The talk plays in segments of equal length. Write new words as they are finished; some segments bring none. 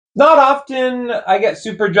Not often I get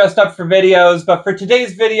super dressed up for videos, but for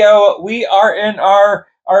today's video, we are in our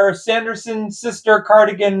Sanderson sister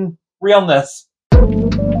cardigan realness.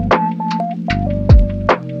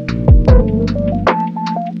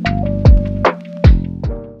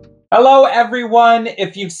 Hello, everyone.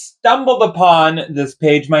 If you've stumbled upon this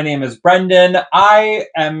page, my name is Brendan. I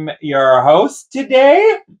am your host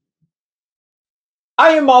today.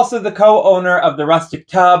 I am also the co-owner of the Rustic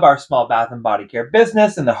Tub, our small bath and body care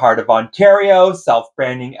business in the heart of Ontario,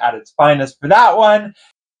 self-branding at its finest for that one.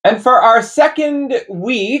 And for our second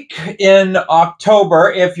week in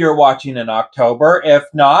October, if you're watching in October, if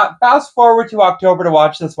not, fast forward to October to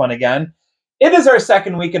watch this one again. It is our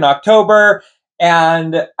second week in October.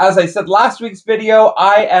 And as I said last week's video,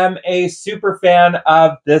 I am a super fan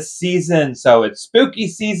of this season. So it's spooky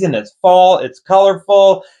season, it's fall, it's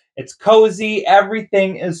colorful, it's cozy.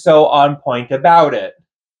 Everything is so on point about it.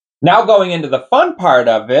 Now going into the fun part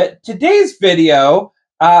of it, today's video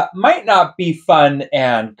might not be fun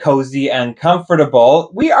and cozy and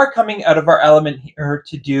comfortable. We are coming out of our element here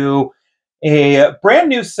to do a brand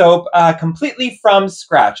new soap completely from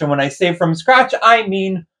scratch. And when I say from scratch, I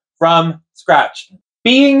mean from scratch.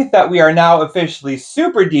 Being that we are now officially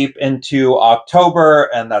super deep into October,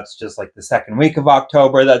 and that's just like the second week of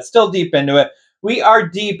October, that's still deep into it. We are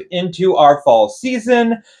deep into our fall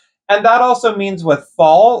season. And that also means with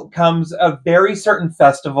fall comes a very certain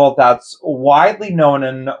festival that's widely known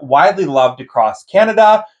and widely loved across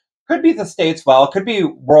Canada. Could be the States, well, it could be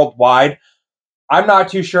worldwide. I'm not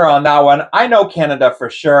too sure on that one. I know Canada for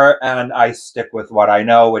sure, and I stick with what I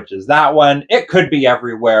know, which is that one. It could be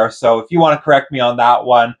everywhere, so if you want to correct me on that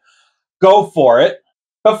one, go for it.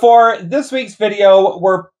 But for this week's video,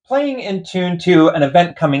 we're playing in tune to an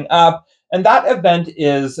event coming up, and that event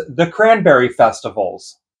is the Cranberry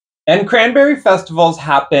Festivals. And Cranberry Festivals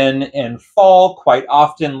happen in fall quite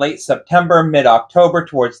often, late September, mid-October,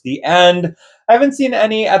 towards the end. I haven't seen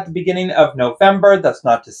any at the beginning of November. That's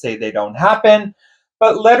not to say they don't happen.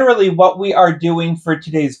 But literally what we are doing for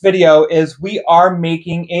today's video is we are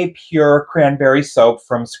making a pure cranberry soap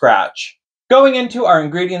from scratch. Going into our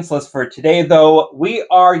ingredients list for today, though, we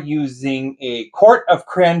are using a quart of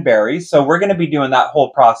cranberries. So we're going to be doing that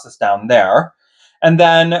whole process down there. And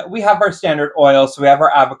then we have our standard oil. So we have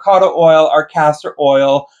our avocado oil, our castor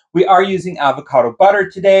oil. We are using avocado butter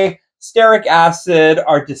today, stearic acid,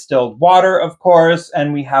 our distilled water, of course,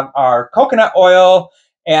 and we have our coconut oil,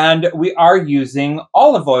 and we are using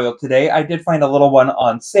olive oil today. I did find a little one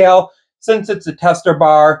on sale. Since it's a tester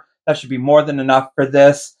bar, that should be more than enough for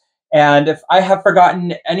this. And if I have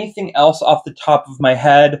forgotten anything else off the top of my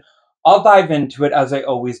head, I'll dive into it as I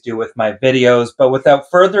always do with my videos. But without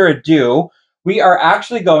further ado, we are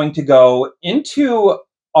actually going to go into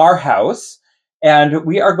our house and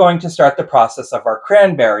we are going to start the process of our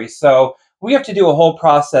cranberry. So we have to do a whole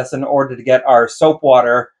process in order to get our soap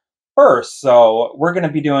water first. So we're going to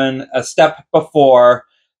be doing a step before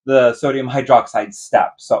the sodium hydroxide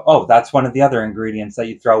step. So, oh, that's one of the other ingredients that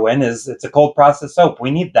you throw in is it's a cold process soap. We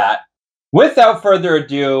need that. Without further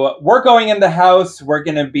ado, we're going in the house. We're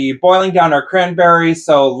going to be boiling down our cranberries.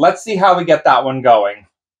 So let's see how we get that one going.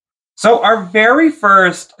 So our very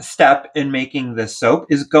first step in making this soap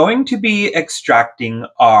is going to be extracting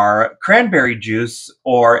our cranberry juice,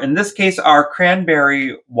 or in this case, our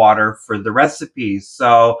cranberry water for the recipe.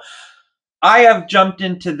 So I have jumped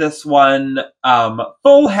into this one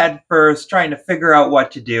full head first, trying to figure out what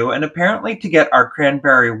to do. And apparently to get our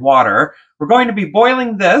cranberry water, we're going to be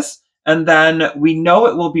boiling this, and then we know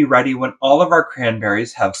it will be ready when all of our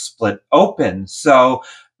cranberries have split open. So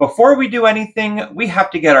before we do anything, we have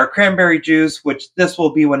to get our cranberry juice, which this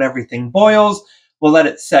will be when everything boils. We'll let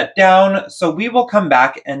it set down. So we will come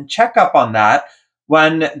back and check up on that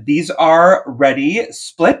when these are ready,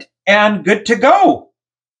 split, and good to go.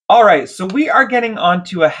 All right, so we are getting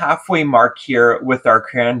onto a halfway mark here with our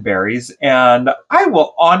cranberries, and I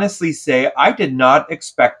will honestly say I did not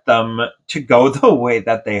expect them to go the way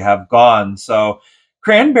that they have gone. So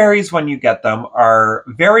cranberries, when you get them, are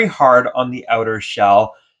very hard on the outer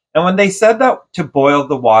shell. And when they said that to boil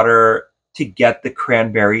the water to get the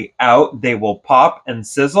cranberry out, they will pop and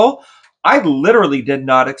sizzle, I literally did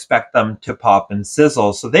not expect them to pop and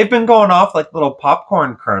sizzle. So they've been going off like little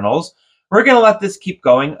popcorn kernels. We're going to let this keep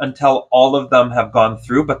going until all of them have gone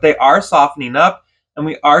through, but they are softening up and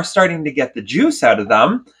we are starting to get the juice out of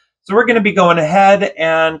them. So we're going to be going ahead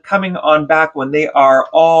and coming on back when they are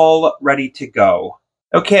all ready to go.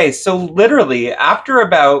 Okay, so literally after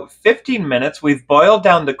about 15 minutes, we've boiled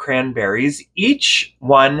down the cranberries. Each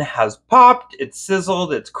one has popped, it's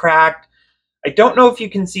sizzled, it's cracked. I don't know if you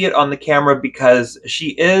can see it on the camera because she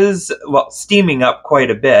is, well, steaming up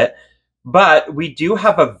quite a bit, but we do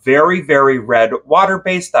have a very, very red water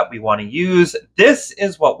base that we want to use. This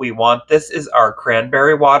is what we want. This is our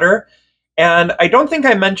cranberry water. And I don't think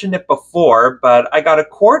I mentioned it before, but I got a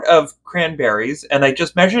quart of cranberries and I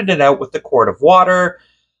just measured it out with a quart of water.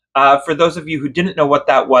 For those of you who didn't know what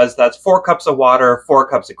that was, that's 4 cups of water, 4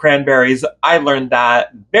 cups of cranberries. I learned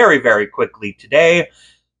that very, very quickly today.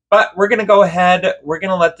 But we're going to go ahead, we're going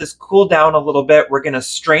to let this cool down a little bit. We're going to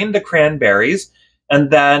strain the cranberries,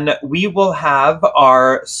 and then we will have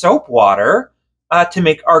our soap water to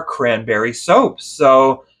make our cranberry soap.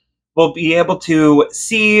 So we'll be able to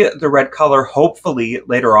see the red color hopefully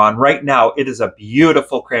later on. Right now, it is a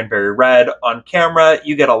beautiful cranberry red. On camera,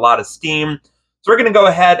 you get a lot of steam. So we're going to go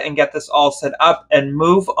ahead and get this all set up and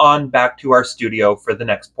move on back to our studio for the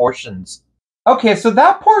next portions. Okay, so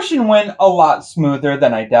that portion went a lot smoother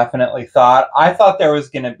than I definitely thought. I thought there was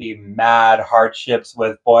going to be mad hardships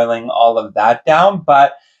with boiling all of that down,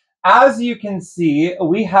 but as you can see,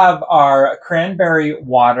 we have our cranberry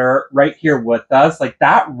water right here with us. Like,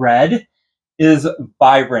 that red is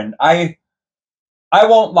vibrant. I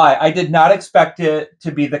won't lie, I did not expect it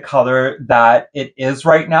to be the color that it is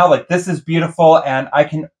right now. Like, this is beautiful, and I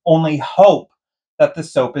can only hope that the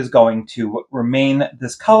soap is going to remain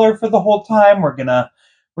this color for the whole time. We're gonna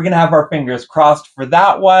have our fingers crossed for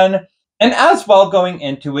that one. And as well, going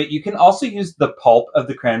into it, you can also use the pulp of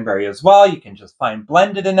the cranberry as well. You can just fine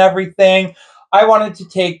blend it and everything. I wanted to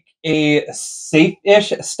take a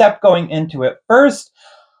safe-ish step going into it first.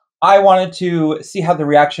 I wanted to see how the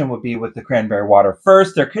reaction would be with the cranberry water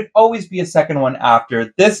first. There could always be a second one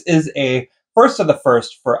after. This is a first of the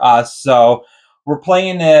first for us, so we're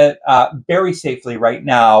playing it very safely right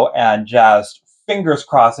now and just fingers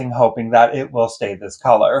crossing, hoping that it will stay this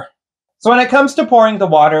color. So when it comes to pouring the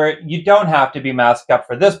water, you don't have to be masked up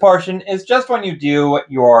for this portion. It's just when you do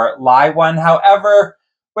your live one. However,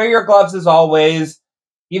 wear your gloves as always.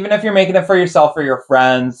 Even if you're making it for yourself or your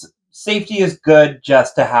friends, safety is good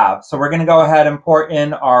just to have. So we're going to go ahead and pour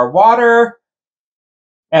in our water.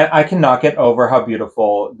 And I cannot get over how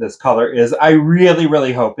beautiful this color is. I really,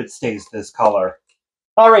 really hope it stays this color.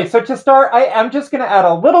 All right, so to start, I am just going to add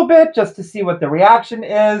a little bit just to see what the reaction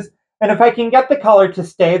is. And if I can get the color to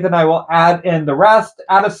stay, then I will add in the rest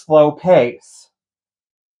at a slow pace.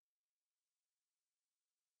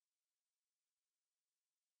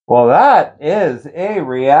 Well, that is a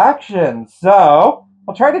reaction. So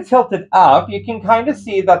I'll try to tilt it up. You can kind of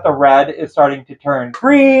see that the red is starting to turn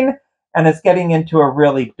green, and it's getting into a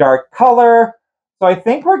really dark color. So I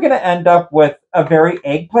think we're going to end up with a very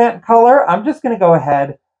eggplant color. I'm just going to go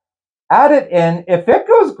ahead, add it in. If it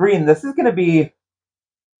goes green, this is going to be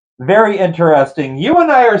very interesting. You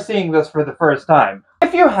and I are seeing this for the first time.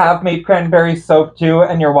 If you have made cranberry soap too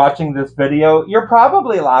and you're watching this video, you're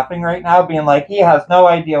probably laughing right now, being like, he has no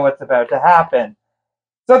idea what's about to happen.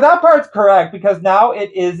 So that part's correct, because now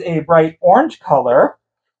it is a bright orange color,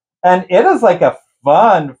 and it is like a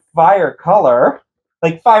fun fire color,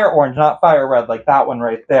 like fire orange, not fire red, like that one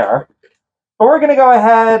right there. But we're going to go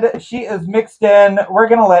ahead. She is mixed in. We're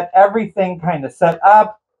going to let everything kind of set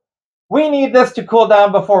up. We need this to cool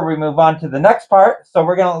down before we move on to the next part. So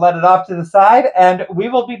we're going to let it off to the side, and we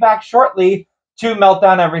will be back shortly to melt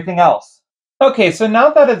down everything else. Okay, so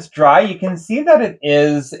now that it's dry, you can see that it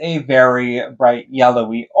is a very bright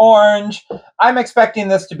yellowy orange. I'm expecting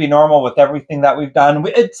this to be normal with everything that we've done.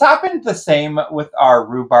 It's happened the same with our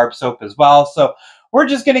rhubarb soap as well, so we're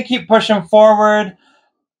just going to keep pushing forward.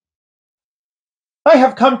 I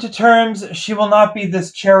have come to terms, she will not be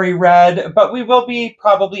this cherry red, but we will be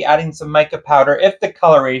probably adding some mica powder if the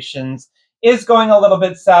colorations is going a little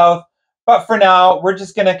bit south. But for now, we're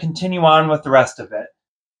just going to continue on with the rest of it.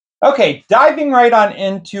 Okay, diving right on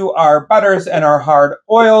into our butters and our hard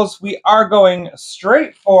oils, we are going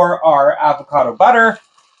straight for our avocado butter.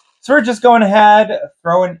 So we're just going ahead,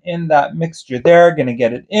 throwing in that mixture there, going to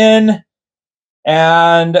get it in.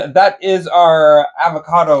 And that is our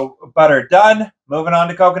avocado butter done. Moving on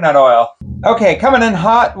to coconut oil. Okay, coming in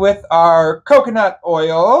hot with our coconut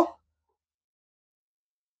oil.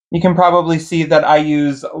 You can probably see that I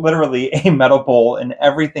use literally a metal bowl in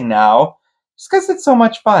everything now, just because it's so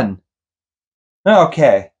much fun.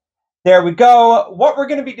 Okay, there we go. What we're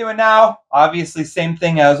going to be doing now, obviously same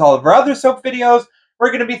thing as all of our other soap videos, we're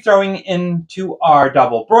going to be throwing into our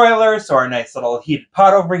double broiler, so our nice little heated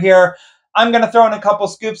pot over here. I'm going to throw in a couple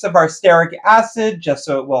scoops of our stearic acid just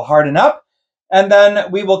so it will harden up, and then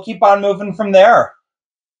we will keep on moving from there.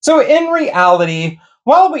 So in reality,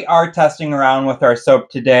 while we are testing around with our soap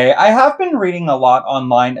today, I have been reading a lot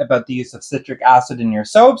online about the use of citric acid in your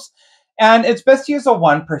soaps, And it's best to use a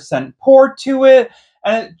 1% pour to it.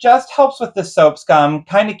 And it just helps with the soap scum,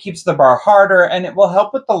 kind of keeps the bar harder, and it will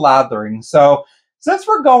help with the lathering. So since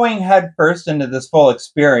we're going head first into this full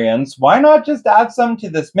experience, why not just add some to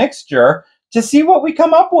this mixture to see what we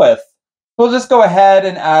come up with? We'll just go ahead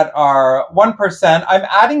and add our 1%. I'm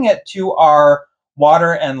adding it to our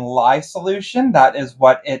water and lye solution. That is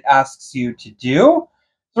what it asks you to do.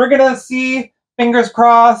 So we're going to see, fingers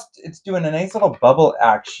crossed, it's doing a nice little bubble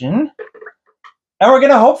action. And we're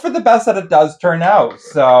going to hope for the best that it does turn out.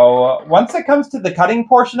 So once it comes to the cutting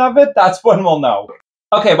portion of it, that's when we'll know.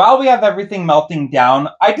 Okay, while we have everything melting down,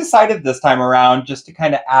 I decided this time around just to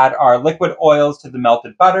kind of add our liquid oils to the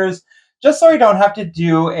melted butters, just so I don't have to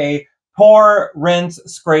do a pour, rinse,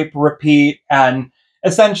 scrape, repeat, and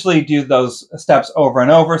essentially do those steps over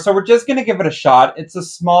and over. So we're just going to give it a shot. It's a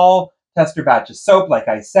small tester batch of soap, like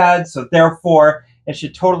I said, so therefore it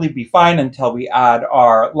should totally be fine until we add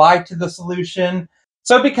our lye to the solution.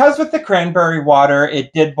 So because with the cranberry water,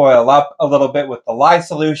 it did boil up a little bit with the lye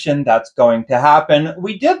solution, that's going to happen.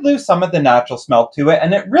 We did lose some of the natural smell to it,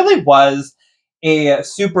 and it really was a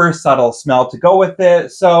super subtle smell to go with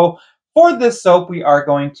it. So for this soap, we are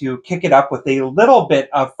going to kick it up with a little bit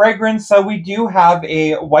of fragrance. So we do have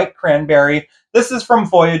a white cranberry. This is from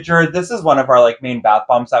Voyager. This is one of our main bath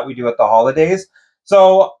bombs that we do at the holidays.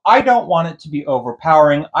 So I don't want it to be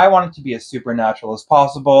overpowering. I want it to be as super natural as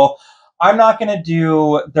possible. I'm not going to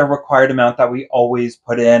do the required amount that we always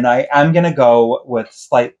put in. I am going to go with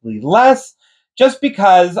slightly less, just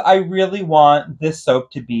because I really want this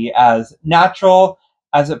soap to be as natural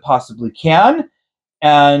as it possibly can.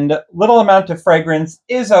 And little amount of fragrance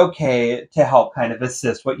is okay to help kind of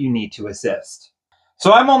assist what you need to assist.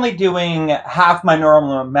 So I'm only doing half my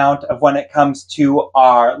normal amount of when it comes to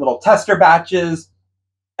our little tester batches.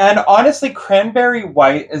 And honestly, cranberry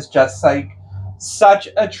white is just such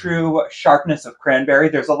a true sharpness of cranberry.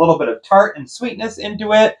 There's a little bit of tart and sweetness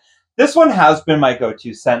into it. This one has been my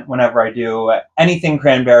go-to scent whenever I do anything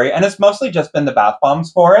cranberry, and it's mostly just been the bath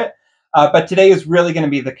bombs for it. But today is really going to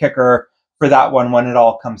be the kicker for that one when it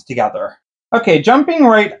all comes together. Okay, jumping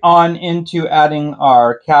right on into adding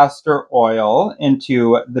our castor oil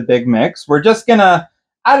into the big mix. We're just gonna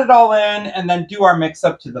add it all in and then do our mix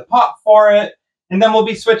up to the pot for it. And then we'll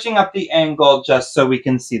be switching up the angle just so we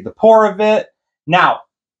can see the pour of it. Now,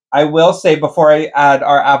 I will say before I add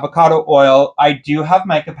our avocado oil, I do have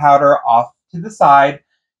mica powder off to the side,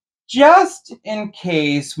 just in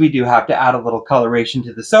case we do have to add a little coloration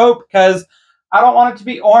to the soap, because I don't want it to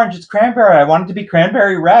be orange, it's cranberry. I want it to be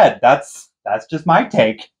cranberry red. That's just my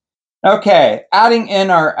take. Okay, adding in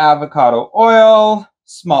our avocado oil,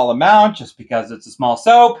 small amount, just because it's a small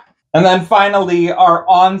soap. And then finally, our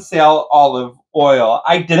on sale olive oil.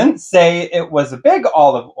 I didn't say it was a big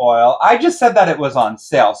olive oil. I just said that it was on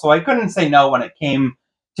sale. So I couldn't say no when it came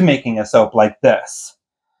to making a soap like this.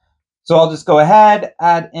 So I'll just go ahead,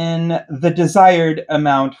 add in the desired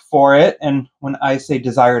amount for it. And when I say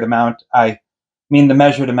desired amount, I mean the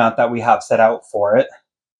measured amount that we have set out for it.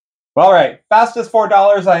 All right, fastest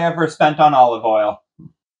 $4 I ever spent on olive oil.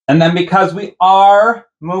 And then because we are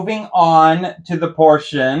moving on to the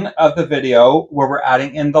portion of the video where we're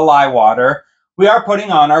adding in the lye water, we are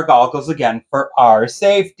putting on our goggles again for our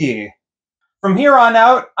safety. From here on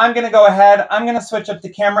out, I'm going to go ahead, I'm going to switch up the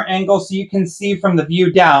camera angle so you can see from the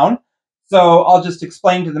view down. So I'll just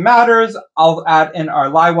explain to the matters. I'll add in our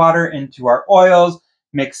lye water into our oils,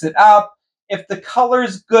 mix it up. If the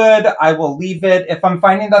color's good, I will leave it. If I'm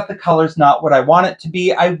finding that the color's not what I want it to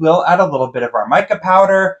be, I will add a little bit of our mica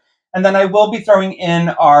powder. And then I will be throwing in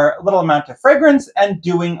our little amount of fragrance and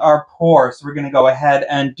doing our pour. So we're going to go ahead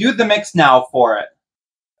and do the mix now for it.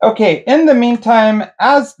 Okay, in the meantime,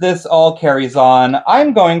 as this all carries on,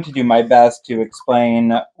 I'm going to do my best to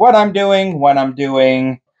explain what I'm doing, when I'm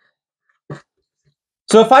doing.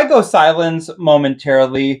 So if I go silence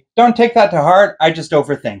momentarily, don't take that to heart. I just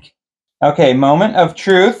overthink. Okay, moment of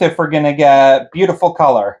truth if we're going to get beautiful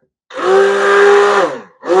color.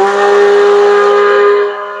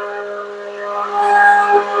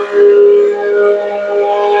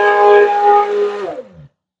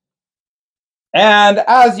 And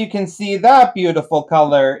as you can see, that beautiful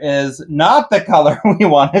color is not the color we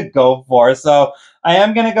want to go for. So I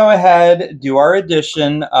am going to go ahead, do our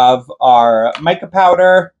addition of our mica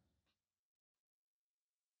powder.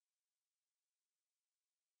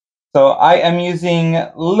 So I am using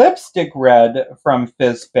lipstick red from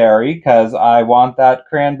Fizzberry because I want that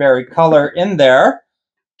cranberry color in there.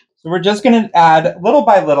 So we're just going to add little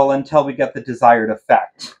by little until we get the desired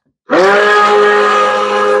effect.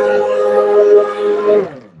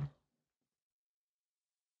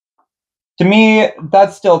 To me,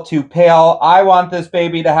 that's still too pale. I want this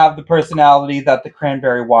baby to have the personality that the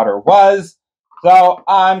cranberry water was. So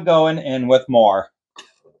I'm going in with more.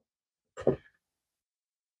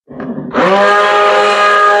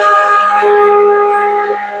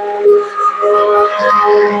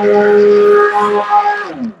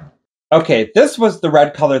 Okay, this was the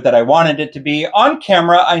red color that I wanted it to be. On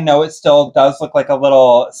camera, I know it still does look like a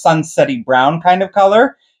little sunsetty brown kind of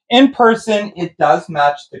color. In person, it does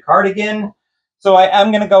match the cardigan. So I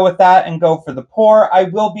am going to go with that and go for the pour. I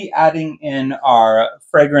will be adding in our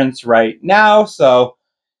fragrance right now. So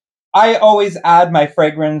I always add my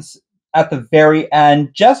fragrance at the very end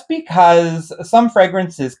just because some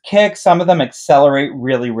fragrances kick, some of them accelerate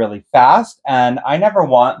really, really fast. And I never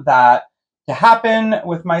want that to happen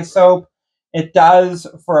with my soap. It does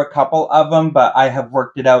for a couple of them, but I have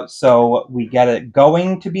worked it out so we get it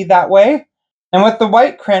going to be that way. And with the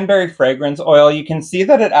white cranberry fragrance oil, you can see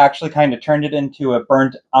that it actually kind of turned it into a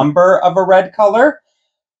burnt umber of a red color.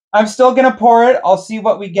 I'm still going to pour it. I'll see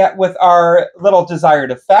what we get with our little desired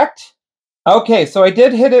effect. Okay, so I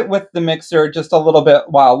did hit it with the mixer just a little bit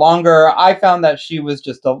while longer. I found that she was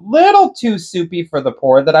just a little too soupy for the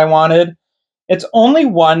pour that I wanted. It's only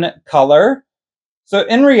one color. So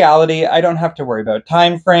in reality, I don't have to worry about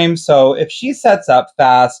time frame. So if she sets up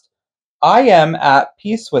fast, I am at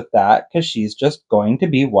peace with that because she's just going to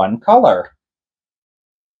be one color.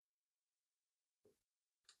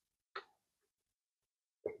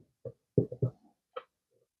 So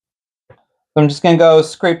I'm just going to go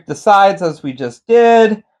scrape the sides as we just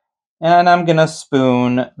did. And I'm going to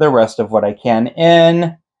spoon the rest of what I can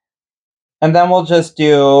in. And then we'll just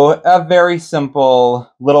do a very simple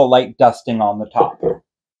little light dusting on the top.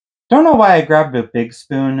 Don't know why I grabbed a big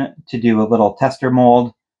spoon to do a little tester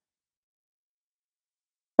mold.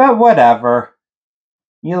 But whatever.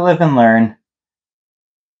 You live and learn.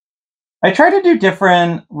 I try to do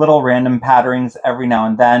different little random patterns every now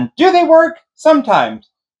and then. Do they work? Sometimes.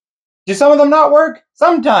 Do some of them not work?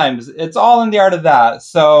 Sometimes. It's all in the art of that.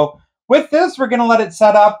 So with this, we're going to let it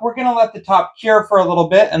set up. We're going to let the top cure for a little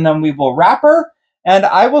bit, and then we will wrap her. And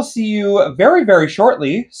I will see you very, very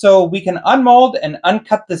shortly so we can unmold and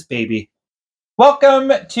uncut this baby.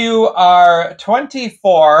 Welcome to our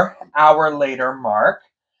 24-hour later mark.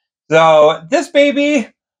 So this baby,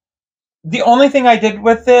 the only thing I did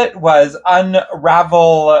with it was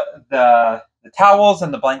unravel the towels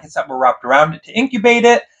and the blankets that were wrapped around it to incubate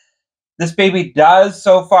it. This baby does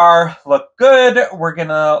so far look good. We're going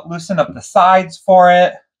to loosen up the sides for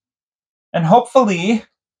it. And hopefully,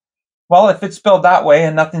 well, if it's spilled that way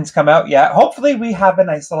and nothing's come out yet, hopefully we have a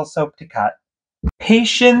nice little soap to cut.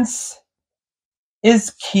 Patience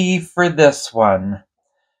is key for this one.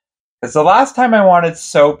 Because the last time I wanted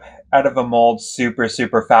soap out of a mold super,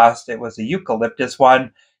 super fast, it was a eucalyptus one.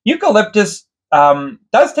 Eucalyptus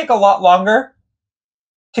does take a lot longer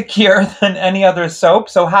to cure than any other soap.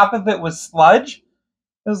 So half of it was sludge.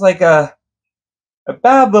 It was like a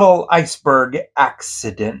bad little iceberg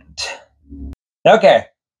accident. Okay,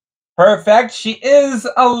 perfect. She is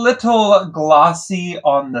a little glossy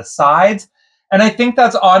on the sides. And I think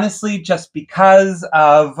that's honestly just because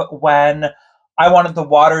of when I wanted the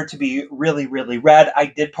water to be really, really red. I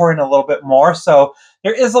did pour in a little bit more. So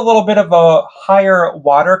there is a little bit of a higher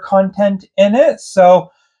water content in it. So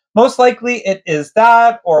most likely it is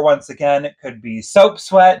that, or once again, it could be soap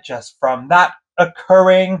sweat just from that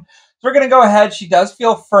occurring. So we're going to go ahead. She does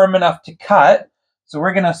feel firm enough to cut. So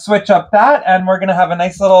we're going to switch up that, and we're going to have a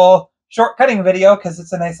nice little short cutting video because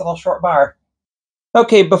it's a nice little short bar.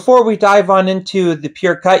 Okay, before we dive on into the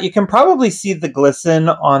pure cut, you can probably see the glisten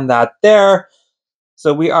on that there.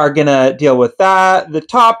 So we are going to deal with that. The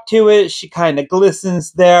top to it, she kind of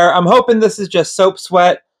glistens there. I'm hoping this is just soap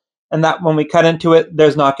sweat and that when we cut into it,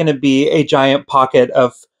 there's not going to be a giant pocket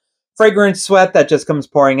of fragrance sweat that just comes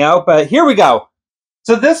pouring out. But here we go.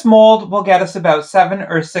 So this mold will get us about 7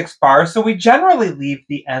 or 6 bars. So we generally leave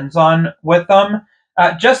the ends on with them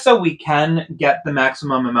just so we can get the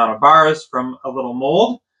maximum amount of bars from a little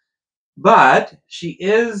mold. But she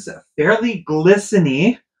is fairly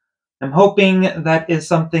glisteny. I'm hoping that is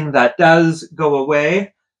something that does go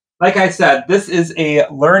away. Like I said, this is a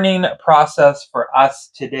learning process for us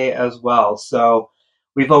today as well. So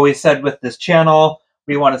we've always said with this channel,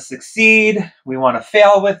 we want to succeed. We want to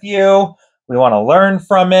fail with you. We want to learn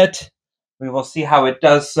from it. We will see how it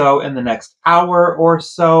does so in the next hour or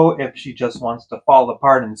so if she just wants to fall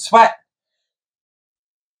apart and sweat.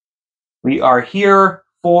 We are here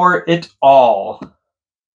for it all.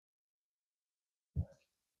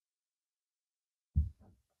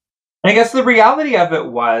 I guess the reality of it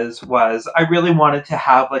was I really wanted to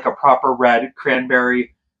have like a proper red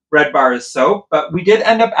cranberry red bar is soap, but we did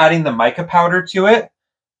end up adding the mica powder to it.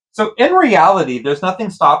 So in reality, there's nothing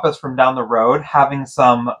stop us from down the road having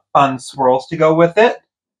some fun swirls to go with it.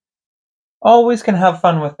 Always can have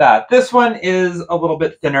fun with that. This one is a little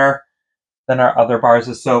bit thinner than our other bars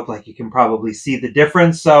of soap, like you can probably see the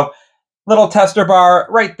difference. So little tester bar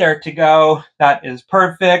right there to go. That is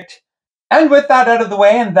perfect. And with that out of the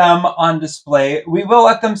way and them on display, we will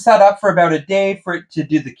let them set up for about a day for it to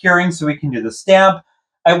do the curing so we can do the stamp.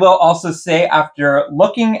 I will also say, after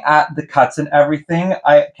looking at the cuts and everything,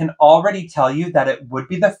 I can already tell you that it would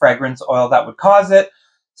be the fragrance oil that would cause it.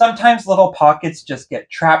 Sometimes little pockets just get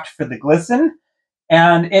trapped for the glisten,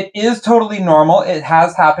 and it is totally normal. It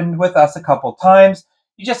has happened with us a couple times.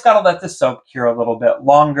 You just gotta let the soap cure a little bit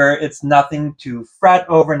longer. It's nothing to fret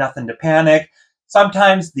over, nothing to panic.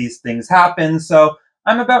 Sometimes these things happen, so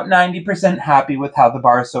I'm about 90% happy with how the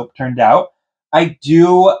bar soap turned out. I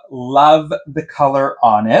do love the color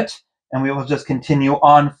on it, and we will just continue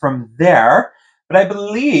on from there. But I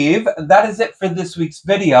believe that is it for this week's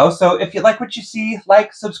video. So if you like what you see,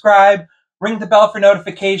 like, subscribe, ring the bell for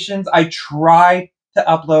notifications. I try to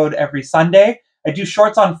upload every Sunday. I do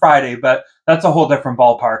shorts on Friday, but that's a whole different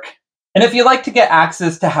ballpark. And if you'd like to get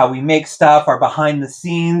access to how we make stuff, our behind the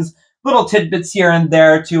scenes, little tidbits here and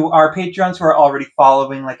there to our Patreons who are already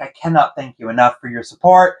following, like, I cannot thank you enough for your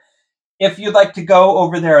support. If you'd like to go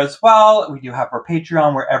over there as well, we do have our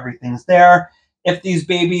Patreon where everything's there. If these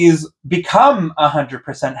babies become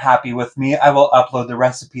 100% happy with me, I will upload the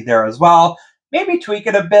recipe there as well. Maybe tweak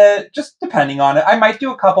it a bit, just depending on it. I might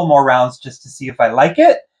do a couple more rounds just to see if I like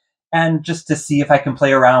it, and just to see if I can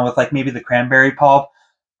play around with, like, maybe the cranberry pulp.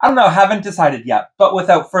 I don't know, haven't decided yet. But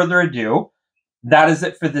without further ado, that is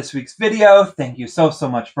it for this week's video. Thank you so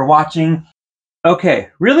much for watching. Okay,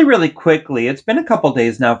 really quickly, it's been a couple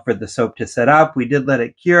days now for the soap to set up. We did let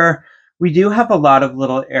it cure. We do have a lot of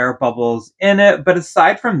little air bubbles in it, but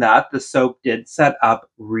aside from that, the soap did set up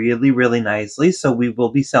really nicely. So we will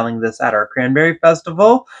be selling this at our Cranberry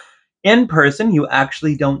Festival. In person, you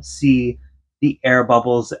actually don't see the air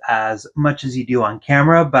bubbles as much as you do on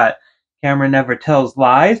camera, but camera never tells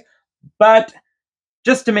lies. But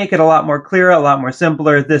just to make it a lot more clear, a lot more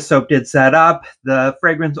simpler, this soap did set up, the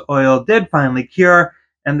fragrance oil did finally cure,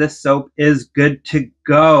 and this soap is good to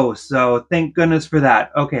go. So thank goodness for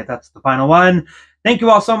that. Okay, that's the final one. Thank you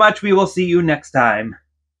all so much. We will see you next time.